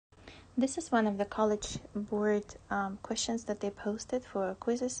This is one of the college board questions that they posted for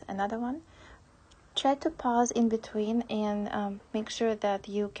quizzes. Another one. Try to pause in between and make sure that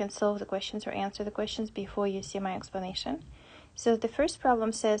you can solve the questions or answer the questions before you see my explanation. So the first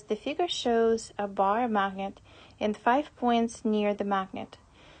problem says the figure shows a bar magnet and 5 points near the magnet.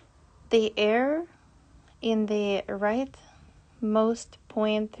 The arrow in the rightmost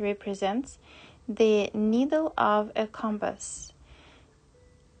point represents the needle of a compass.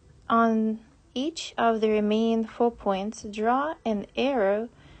 On each of the remaining 4 points, draw an arrow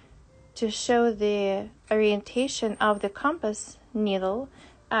to show the orientation of the compass needle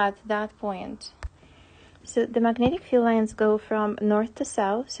at that point. So the magnetic field lines go from north to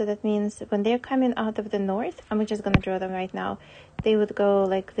south. So that means when they're coming out of the north, I'm just going to draw them right now. They would go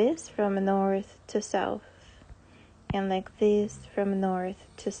like this from north to south and like this from north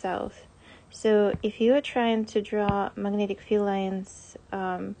to south. So if you are trying to draw magnetic field lines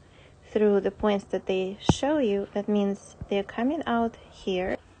through the points that they show you, that means they're coming out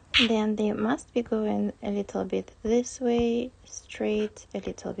here. Then they must be going a little bit this way, straight, a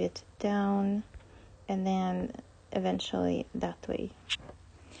little bit down, and then eventually that way.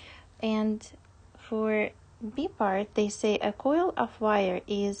 And for B part, they say a coil of wire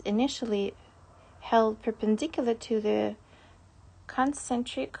is initially held perpendicular to the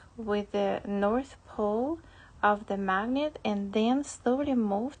concentric with the north pole of the magnet and then slowly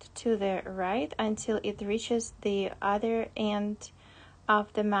moved to the right until it reaches the other end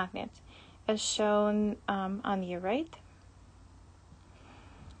of the magnet, as shown on your right.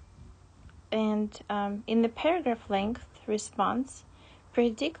 And in the paragraph length response,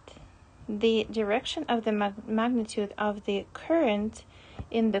 predict the direction of the magnitude of the current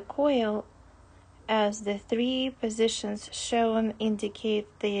in the coil as the 3 positions shown indicate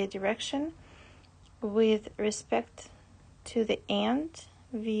the direction with respect to the end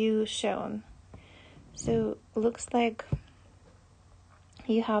view shown. So looks like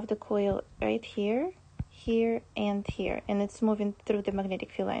you have the coil right here, here, and here, and it's moving through the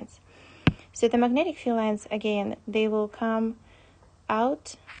magnetic field lines. So the magnetic field lines, again, they will come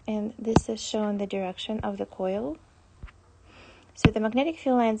out, and this is showing the direction of the coil. So the magnetic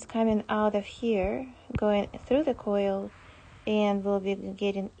field lines coming out of here, going through the coil, and will be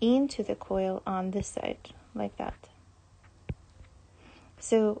getting into the coil on this side, like that.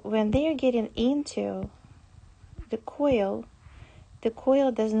 So when they are getting into the coil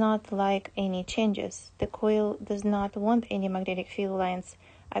does not like any changes. The coil does not want any magnetic field lines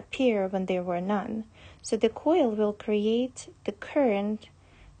appear when there were none. So the coil will create the current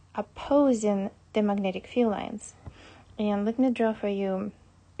opposing the magnetic field lines. And let me draw for you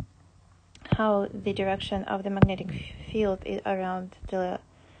how the direction of the magnetic field around the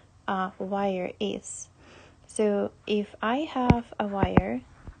wire is. So if I have a wire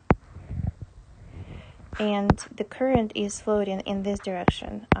and the current is flowing in this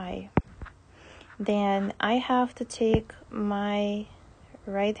direction, then I have to take my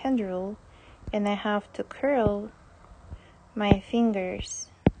right hand rule and I have to curl my fingers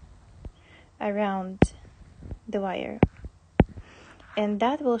around the wire. And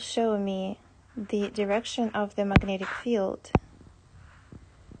that will show me the direction of the magnetic field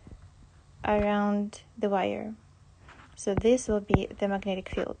around the wire. So this will be the magnetic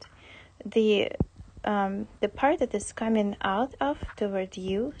field. The part that is coming out of toward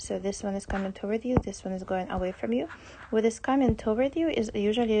you, so this one is coming toward you, this one is going away from you. What is coming toward you is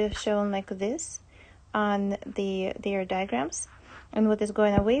usually shown like this on their diagrams, and what is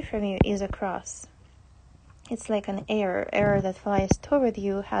going away from you is a cross. It's like an arrow that flies toward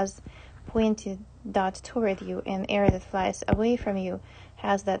you has pointed dot toward you, and arrow that flies away from you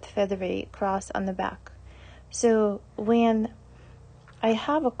has that feathery cross on the back. So when I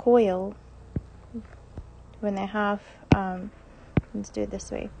have a coil, let's do it this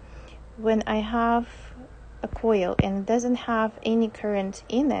way. When I have a coil and it doesn't have any current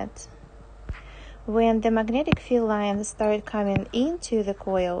in it, when the magnetic field lines start coming into the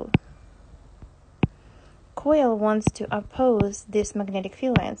coil wants to oppose these magnetic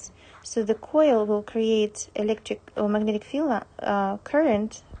field lines. So the coil will create electric or magnetic field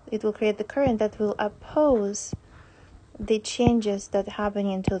current. It will create the current that will oppose the changes that happen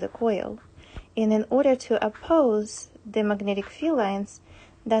into the coil. And in order to oppose the magnetic field lines,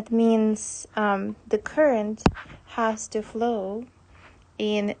 that means the current has to flow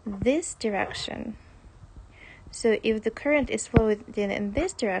in this direction. So if the current is flowing in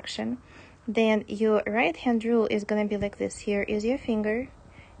this direction, then your right hand rule is going to be like this. Here is your finger,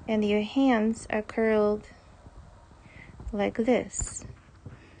 and your hands are curled like this.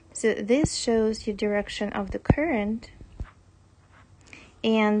 So this shows you direction of the current,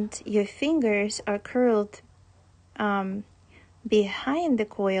 and your fingers are curled behind the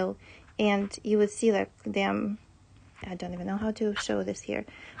coil, and you would see like them. I don't even know how to show this here,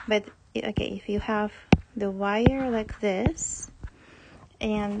 but okay, if you have the wire like this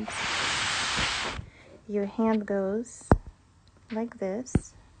and your hand goes like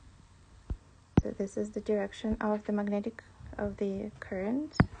this, so this is the direction of the magnetic of the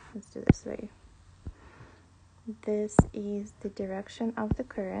current. Let's do this way. This is the direction of the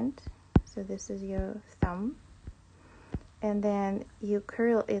current, so this is your thumb, and then you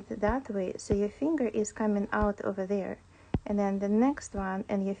curl it that way, so your finger is coming out over there, and then the next one,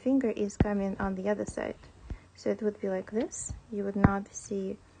 and your finger is coming on the other side, so it would be like this. You would not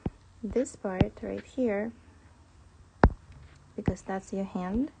see this part right here because that's your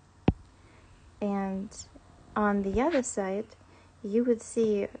hand, and on the other side you would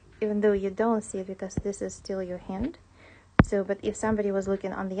see, even though you don't see it because this is still your hand. So, but if somebody was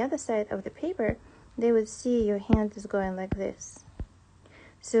looking on the other side of the paper, they would see your hand is going like this.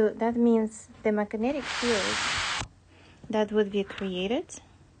 So that means the magnetic field that would be created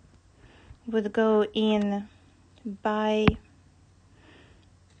would go in by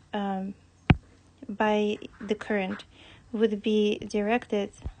the current, would be directed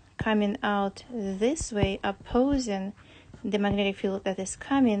coming out this way, opposing the magnetic field that is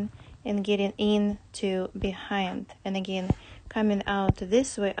coming and getting into behind, and again coming out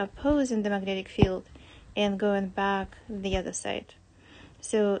this way, opposing the magnetic field and going back the other side.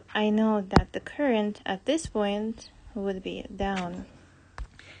 So I know that the current at this point would be down.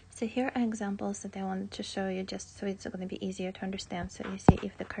 So here are examples that I wanted to show you just so it's going to be easier to understand. So you see,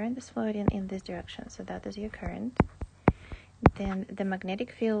 if the current is flowing in this direction, so that is your current, then the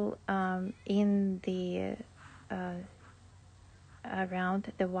magnetic field in the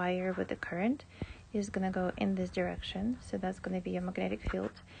around the wire with the current is going to go in this direction, so that's going to be a magnetic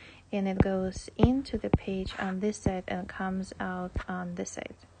field, and it goes into the page on this side and comes out on this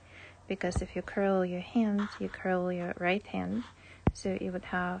side, because if you curl your hand, you curl your right hand, so you would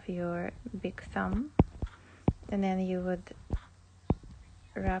have your big thumb, and then you would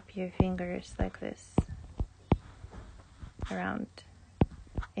wrap your fingers like this around,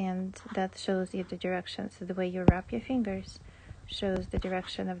 and that shows you the direction. So the way you wrap your fingers shows the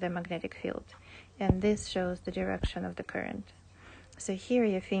direction of the magnetic field, and this shows the direction of the current. So here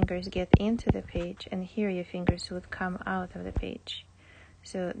your fingers get into the page, and here your fingers would come out of the page.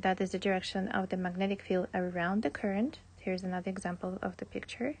 So that is the direction of the magnetic field around the current. Here's another example of the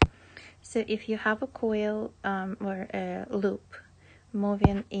picture. So if you have a coil or a loop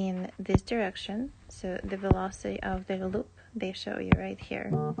moving in this direction, so the velocity of the loop, they show you right here.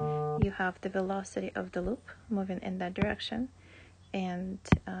 You have the velocity of the loop moving in that direction, and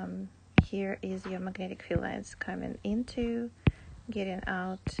here is your magnetic field lines coming into, getting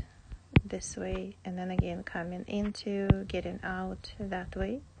out this way, and then again coming into, getting out that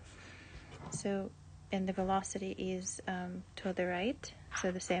way. So, and the velocity is to the right,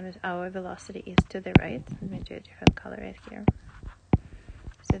 so the same as our velocity is to the right. Let me do a different color right here.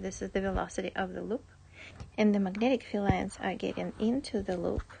 So this is the velocity of the loop, and the magnetic field lines are getting into the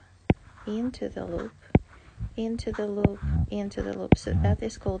loop, into the loop, into the loop, into the loop. So that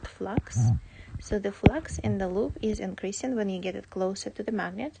is called flux. So the flux in the loop is increasing when you get it closer to the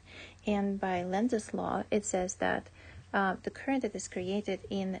magnet, and by Lenz's law it says that the current that is created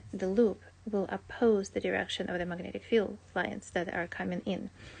in the loop will oppose the direction of the magnetic field lines that are coming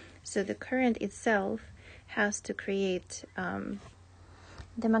in. So the current itself has to create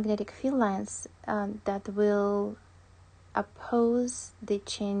the magnetic field lines that will oppose the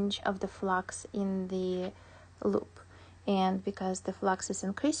change of the flux in the loop. And because the flux is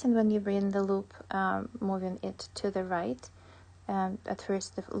increasing when you bring the loop moving it to the right, at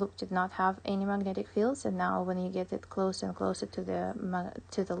first the loop did not have any magnetic fields, and now when you get it closer and closer to the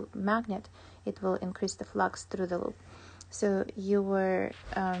magnet, it will increase the flux through the loop. So your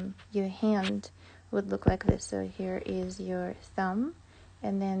hand would look like this. So here is your thumb,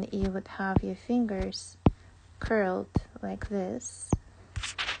 and then you would have your fingers curled like this,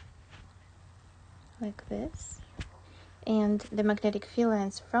 and the magnetic field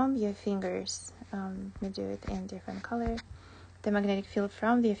lines from your fingers, let me do it in different color, the magnetic field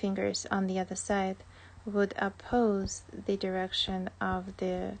from your fingers on the other side would oppose the direction of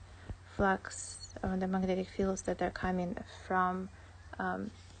the flux or the magnetic fields that are coming from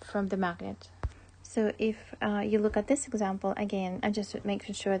the magnet. So if you look at this example again, I'm just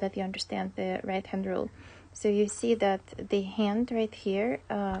making sure that you understand the right hand rule. So you see that the hand right here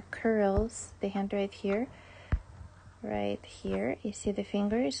curls, the hand right here, you see the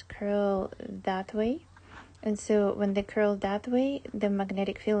fingers curl that way, And so when they curl that way, the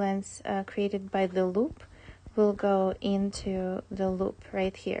magnetic field lines created by the loop will go into the loop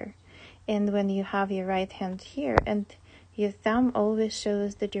right here. And when you have your right hand here, and your thumb always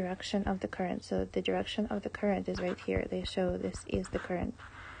shows the direction of the current. So the direction of the current is right here. They show this is the current.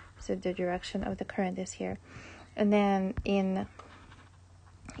 So the direction of the current is here. And then in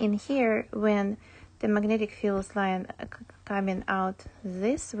here, when the magnetic field line coming out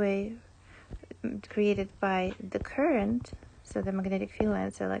this way, created by the current, so the magnetic field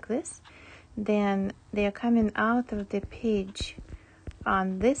lines are like this, then they are coming out of the page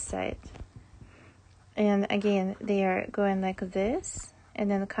on this side. And again, they are going like this, and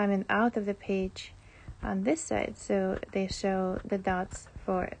then coming out of the page on this side. So they show the dots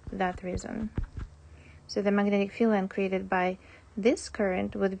for that reason. So the magnetic field line created by this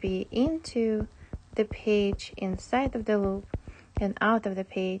current would be into the page inside of the loop and out of the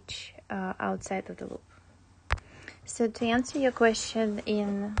page outside of the loop. So to answer your question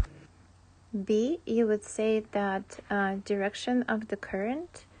in B, you would say that direction of the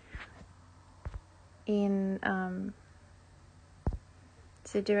current in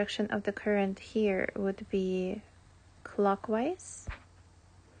the direction of the current here would be clockwise.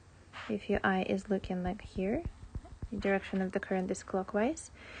 If your eye is looking like here, the direction of the current is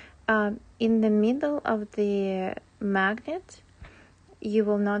clockwise. In the middle of the magnet, you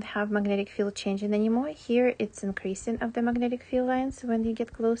will not have magnetic field changing anymore. Here it's increasing of the magnetic field lines when you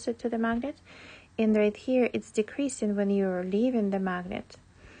get closer to the magnet, and right here it's decreasing when you're leaving the magnet.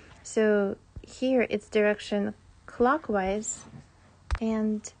 So here it's direction clockwise,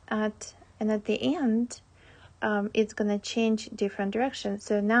 and at the end it's gonna change different directions.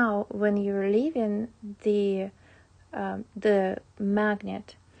 So now when you're leaving the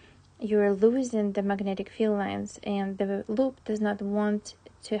magnet, you're losing the magnetic field lines, and the loop does not want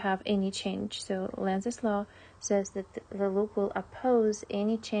to have any change. So Lenz's law says that the loop will oppose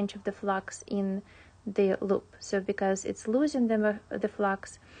any change of the flux in the loop. So because it's losing the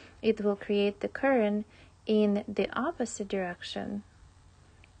flux, it will create the current in the opposite direction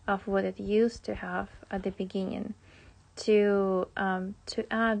of what it used to have at the beginning, to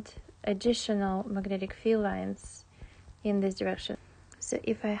add additional magnetic field lines in this direction. So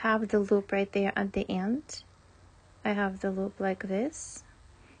if I have the loop right there at the end, I have the loop like this,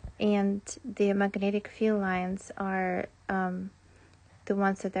 and the magnetic field lines are the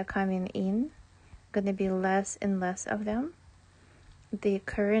ones that are coming in, going to be less and less of them. The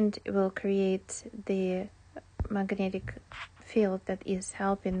current will create the magnetic field that is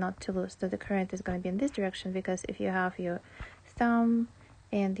helping not to lose. So the current is going to be in this direction, because if you have your thumb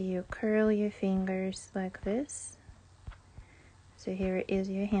and you curl your fingers like this, so here is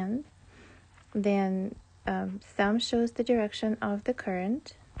your hand, then thumb shows the direction of the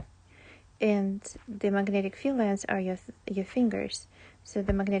current, and the magnetic field lines are your fingers. So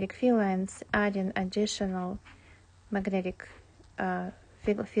the magnetic field lines adding additional magnetic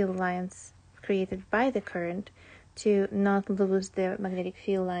field lines created by the current to not lose the magnetic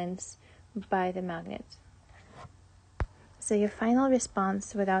field lines by the magnet. So your final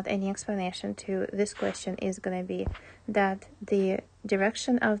response without any explanation to this question is going to be that the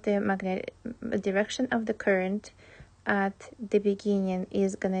direction of the current at the beginning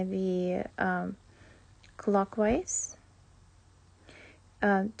is going to be clockwise.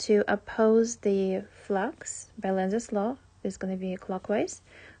 To oppose the flux by Lenz's law is going to be clockwise.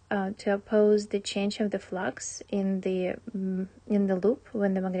 To oppose the change of the flux in the loop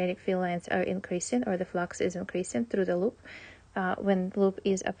when the magnetic field lines are increasing, or the flux is increasing through the loop, when the loop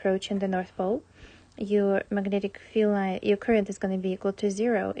is approaching the North Pole, your magnetic field line, your current is going to be equal to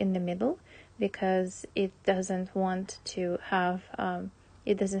 0 in the middle, because it doesn't want to have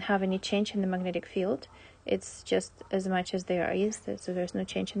it doesn't have any change in the magnetic field. It's just as much as there is, so there's no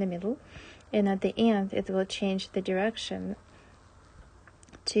change in the middle. And at the end, it will change the direction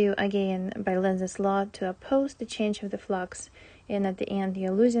to, again, by Lenz's law, to oppose the change of the flux. And at the end,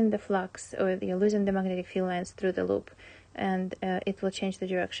 you're losing the flux, or you're losing the magnetic field lines through the loop, and it will change the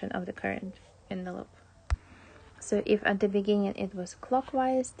direction of the current in the loop. So if at the beginning it was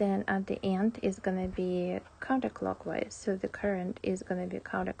clockwise, then at the end it's going to be counterclockwise. So the current is going to be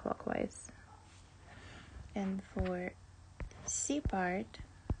counterclockwise. And for C part,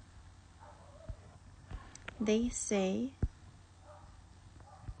 they say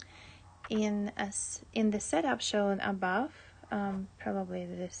in the setup shown above, probably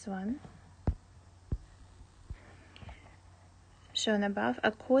this one, shown above,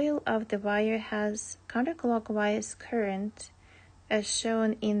 a coil of the wire has counterclockwise current as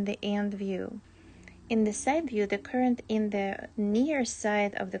shown in the end view. In the side view, the current in the near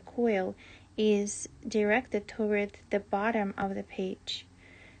side of the coil is directed toward the bottom of the page.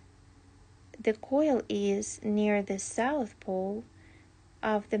 The coil is near the south pole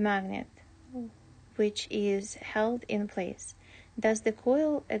of the magnet, which is held in place. Does the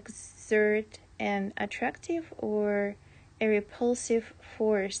coil exert an attractive or a repulsive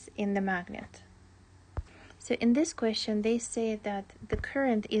force in the magnet? So in this question, they say that the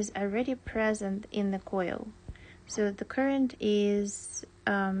current is already present in the coil. So the current is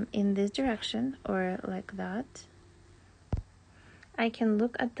in this direction, or like that. I can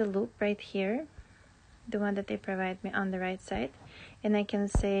look at the loop right here, the one that they provide me on the right side, and I can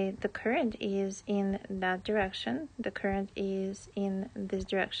say the current is in that direction, the current is in this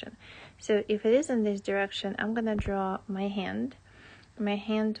direction. So if it is in this direction, I'm gonna draw my hand. My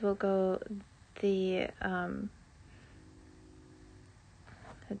hand will go the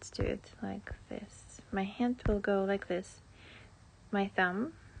let's do it like this. My hand will go like this, my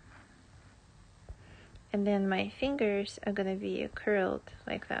thumb, and then my fingers are gonna be curled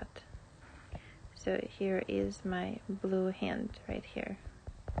like that. So here is my blue hand right here.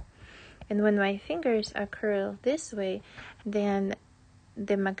 And when my fingers are curled this way, then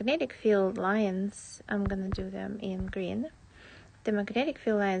the magnetic field lines, I'm gonna do them in green. The magnetic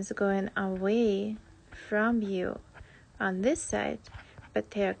field lines going away from you on this side,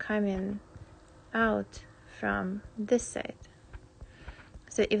 but they are coming out from this side.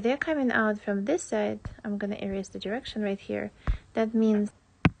 So if they're coming out from this side, I'm gonna erase the direction right here. That means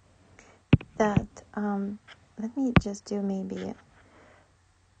that, let me just do maybe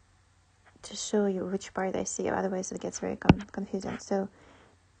to show you which part I see, otherwise it gets very confusing. So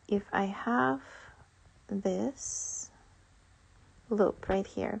if I have this loop right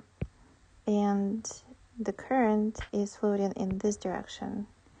here, and the current is flowing in this direction,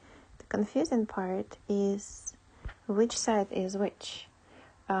 the confusing part is which side is which.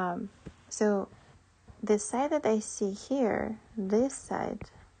 So the side that I see here, this side,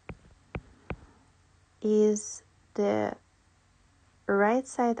 is the right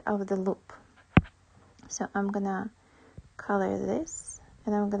side of the loop. So I'm gonna color this,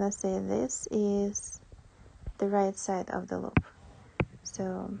 and I'm gonna say this is the right side of the loop.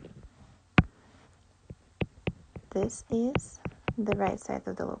 So this is the right side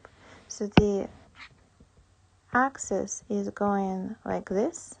of the loop. So the axis is going like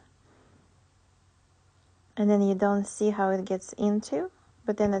this, and then you don't see how it gets into,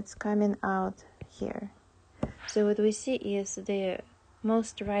 but then it's coming out here. So what we see is the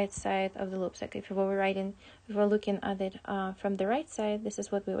most right side of the loop. Like if we were looking at it from the right side, this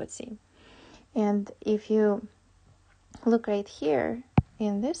is what we would see. And if you look right here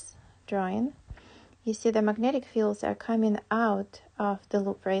in this drawing, you see the magnetic fields are coming out of the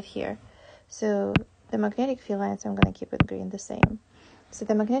loop right here. So the magnetic field lines, I'm going to keep it green the same. So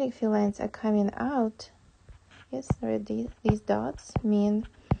the magnetic field lines are coming out. Yes, these dots mean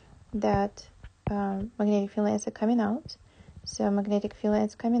that magnetic field lines are coming out. So magnetic field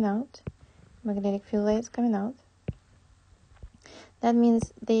lines coming out, magnetic field lines coming out. That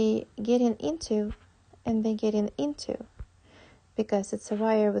means they getting into and they getting into, because it's a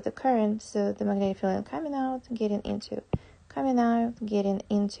wire with a current. So the magnetic field line coming out, getting into, coming out, getting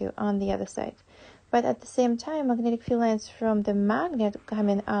into on the other side. But at the same time, magnetic field lines from the magnet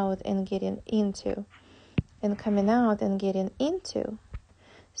coming out and getting into, and coming out and getting into.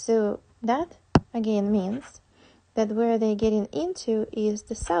 So that again means that where they're getting into is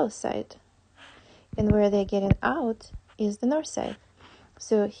the south side, and where they're getting out is the north side.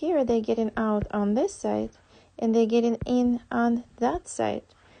 So here they're getting out on this side, and they're getting in on that side.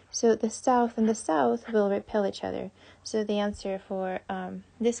 So the south and the south will repel each other. So the answer for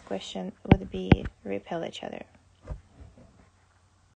this question would be repel each other.